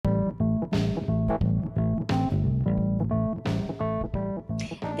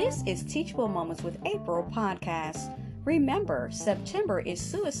This is Teachable Moments with April podcast. Remember, September is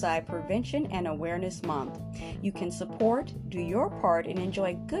Suicide Prevention and Awareness Month. You can support, do your part, and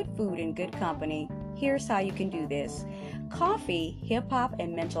enjoy good food and good company. Here's how you can do this. Coffee, Hip Hop,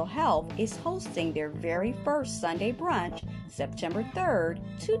 and Mental Health is hosting their very first Sunday brunch, September 3rd,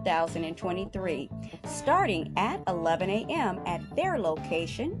 2023, starting at 11 a.m. at their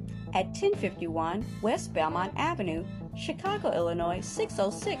location at 1051 West Belmont Avenue, Chicago, Illinois,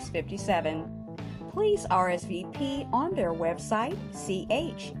 60657. Please RSVP on their website,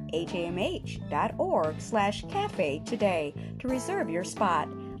 chhamh.org/cafe today to reserve your spot.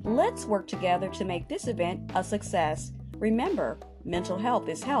 Let's work together to make this event a success. Remember, mental health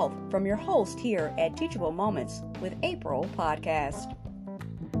is health from your host here at Teachable Moments with April podcast.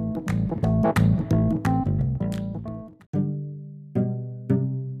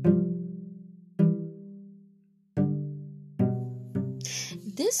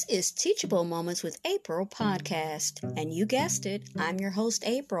 This is Teachable Moments with April podcast, and you guessed it, I'm your host,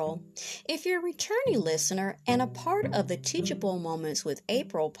 April. If you're a returning listener and a part of the Teachable Moments with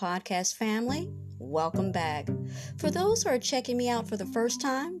April podcast family, welcome back. For those who are checking me out for the first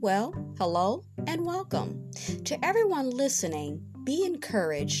time, well, hello and welcome. To everyone listening, be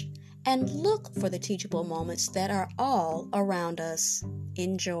encouraged and look for the teachable moments that are all around us.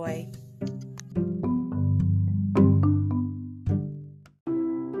 Enjoy.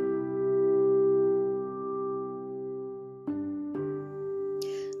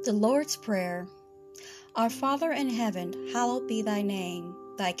 The Lord's Prayer. Our Father in heaven, hallowed be thy name.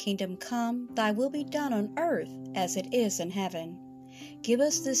 Thy kingdom come, thy will be done on earth as it is in heaven. Give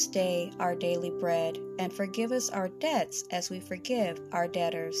us this day our daily bread, and forgive us our debts as we forgive our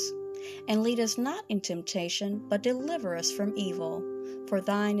debtors. And lead us not in temptation, but deliver us from evil. For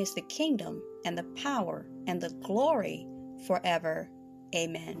thine is the kingdom, and the power, and the glory forever.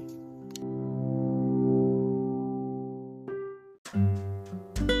 Amen.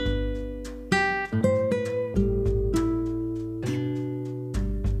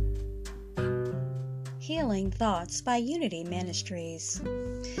 Healing Thoughts by Unity Ministries.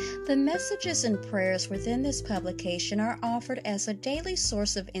 The messages and prayers within this publication are offered as a daily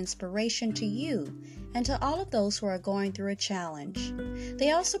source of inspiration to you and to all of those who are going through a challenge.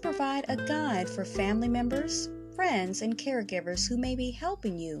 They also provide a guide for family members, friends, and caregivers who may be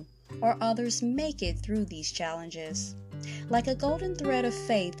helping you or others make it through these challenges. Like a golden thread of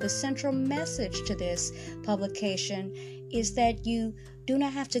faith, the central message to this publication is that you do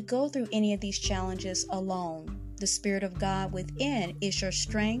not have to go through any of these challenges alone. The Spirit of God within is your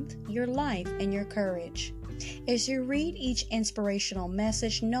strength, your life, and your courage. As you read each inspirational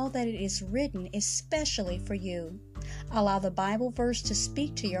message, know that it is written especially for you. Allow the Bible verse to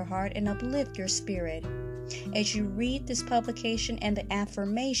speak to your heart and uplift your spirit. As you read this publication and the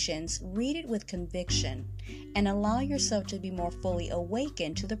affirmations, read it with conviction and allow yourself to be more fully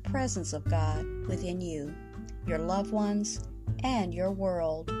awakened to the presence of God within you, your loved ones, and your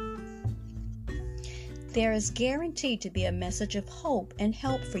world. There is guaranteed to be a message of hope and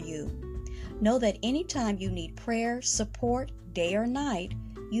help for you. Know that anytime you need prayer, support, day or night,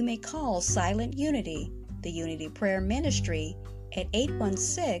 you may call Silent Unity, the Unity Prayer Ministry, at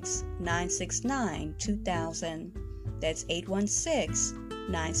 816-969-2000. That's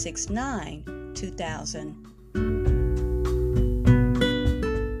 816-969-2000.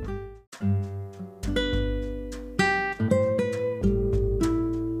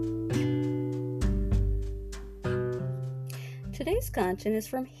 Today's content is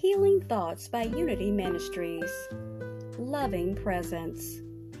from Healing Thoughts by Unity Ministries. Loving Presence.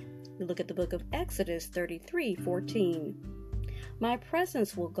 We look at the book of Exodus 33:14. My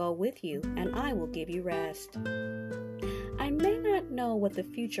presence will go with you, and I will give you rest. I may not know what the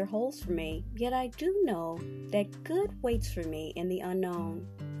future holds for me, yet I do know that good waits for me in the unknown,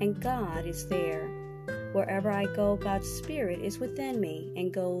 and God is there. Wherever I go, God's Spirit is within me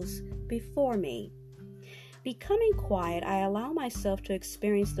and goes before me. Becoming quiet, I allow myself to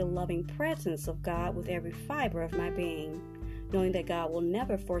experience the loving presence of God with every fiber of my being. Knowing that God will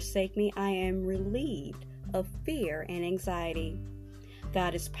never forsake me, I am relieved of fear and anxiety.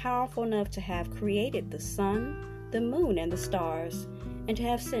 God is powerful enough to have created the sun, the moon, and the stars, and to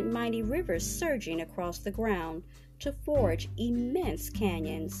have sent mighty rivers surging across the ground to forge immense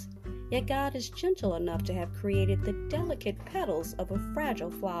canyons. Yet God is gentle enough to have created the delicate petals of a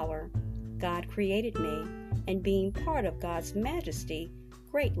fragile flower. God created me, and being part of God's majesty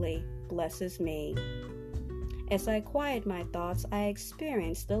greatly blesses me. As I quiet my thoughts, I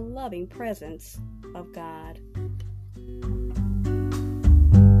experience the loving presence of God.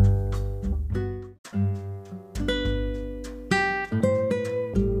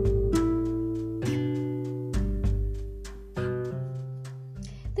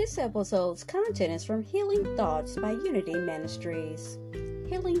 episode's content is from Healing Thoughts by Unity Ministries.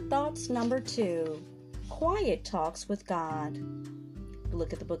 Healing Thoughts number 2, Quiet Talks with God.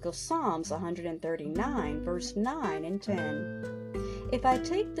 Look at the book of Psalms 139, verse 9 and 10. If I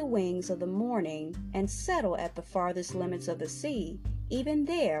take the wings of the morning and settle at the farthest limits of the sea, even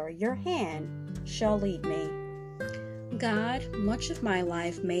there your hand shall lead me. God, much of my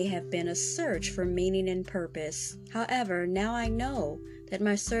life may have been a search for meaning and purpose. However, now I know that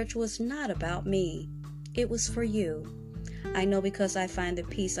my search was not about me. It was for you. I know because I find the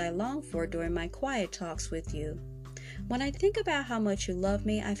peace I long for during my quiet talks with you. When I think about how much you love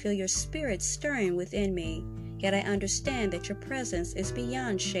me, I feel your spirit stirring within me. Yet I understand that your presence is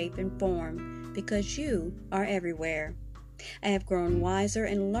beyond shape and form because you are everywhere. I have grown wiser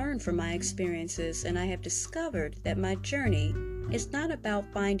and learned from my experiences, and I have discovered that my journey is not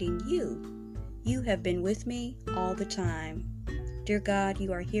about finding you. You have been with me all the time. Dear God,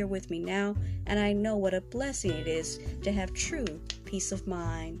 you are here with me now, and I know what a blessing it is to have true peace of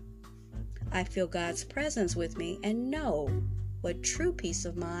mind. I feel God's presence with me and know what true peace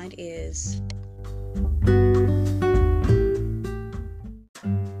of mind is.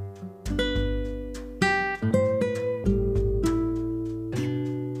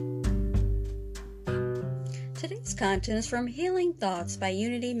 Today's content is from Healing Thoughts by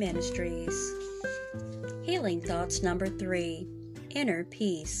Unity Ministries. Healing Thoughts number 3, Inner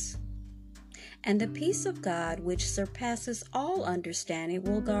Peace. And the peace of God, which surpasses all understanding,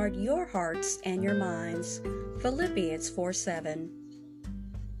 will guard your hearts and your minds. Philippians 4:7.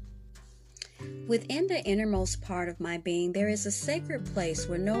 Within the innermost part of my being, there is a sacred place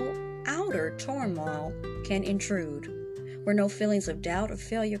where no outer turmoil can intrude, where no feelings of doubt or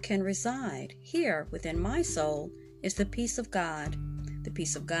failure can reside. Here, within my soul, is the peace of God. The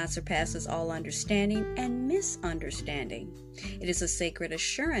peace of God surpasses all understanding and misunderstanding. It is a sacred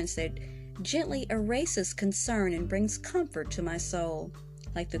assurance that gently erases concern and brings comfort to my soul.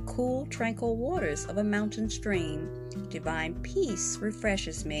 Like the cool, tranquil waters of a mountain stream, divine peace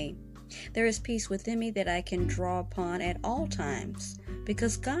refreshes me. There is peace within me that I can draw upon at all times,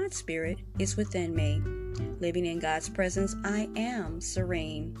 because God's Spirit is within me. Living in God's presence, I am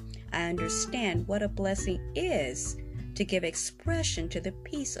serene. I understand what a blessing is to give expression to the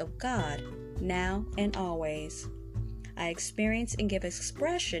peace of God now and always. I experience and give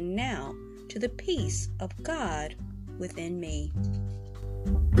expression now to the peace of God within me.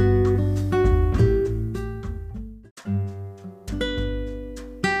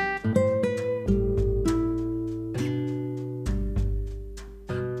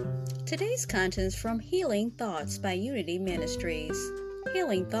 Today's content is from Healing Thoughts by Unity Ministries.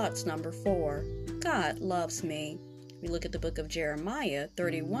 Healing Thoughts number 4, God loves me. We look at the book of Jeremiah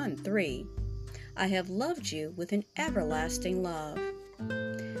 31:3. I have loved you with an everlasting love.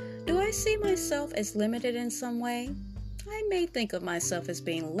 Do I see myself as limited in some way? I may think of myself as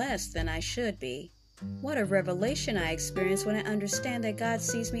being less than I should be. What a revelation I experience when I understand that God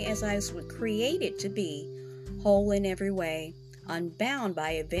sees me as I was created to be, whole in every way, unbound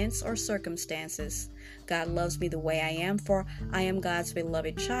by events or circumstances. God loves me the way I am, for I am God's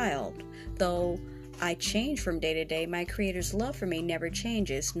beloved child. Though I change from day to day, my Creator's love for me never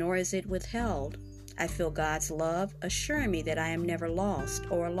changes, nor is it withheld. I feel God's love assuring me that I am never lost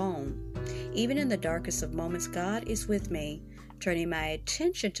or alone. Even in the darkest of moments, God is with me. Turning my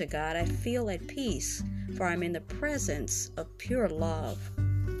attention to God, I feel at peace, for I'm in the presence of pure love.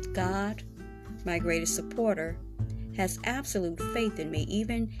 God, my greatest supporter, has absolute faith in me,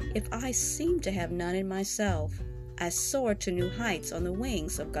 even if I seem to have none in myself. I soar to new heights on the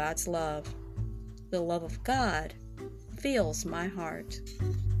wings of God's love. The love of God fills my heart.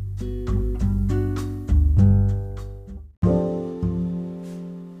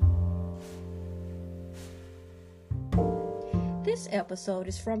 This episode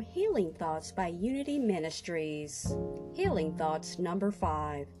is from Healing Thoughts by Unity Ministries. Healing Thoughts number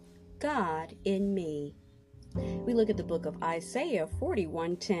 5, God in me. We look at the book of Isaiah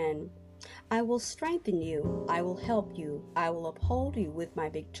 41:10. I will strengthen you, I will help you, I will uphold you with my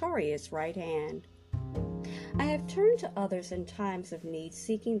victorious right hand. I have turned to others in times of need,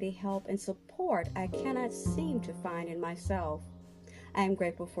 seeking the help and support I cannot seem to find in myself. I am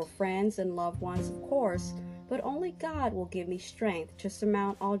grateful for friends and loved ones, of course, but only God will give me strength to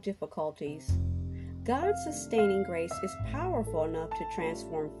surmount all difficulties. God's sustaining grace is powerful enough to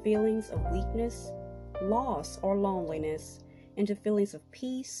transform feelings of weakness, loss, or loneliness into feelings of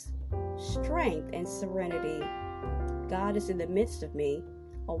peace, strength, and serenity. God is in the midst of me,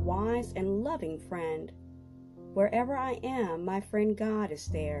 a wise and loving friend. Wherever I am, my friend God is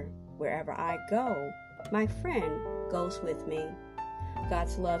there. Wherever I go, my friend goes with me.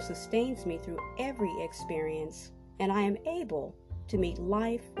 God's love sustains me through every experience, and I am able to meet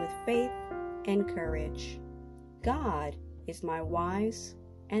life with faith and courage. God is my wise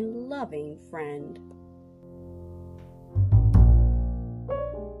and loving friend.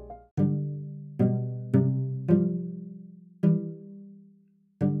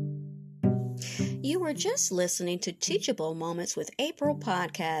 You were just listening to Teachable Moments with April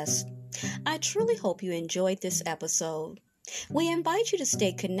podcast. I truly hope you enjoyed this episode. We invite you to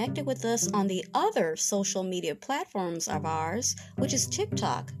stay connected with us on the other social media platforms of ours, which is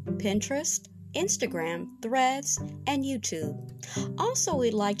TikTok, Pinterest, Instagram, Threads, and YouTube. Also,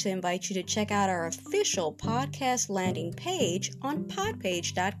 we'd like to invite you to check out our official podcast landing page on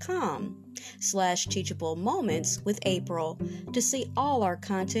podpage.com/teachable moments with April to see all our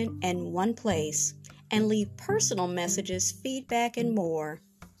content in one place and leave personal messages, feedback, and more.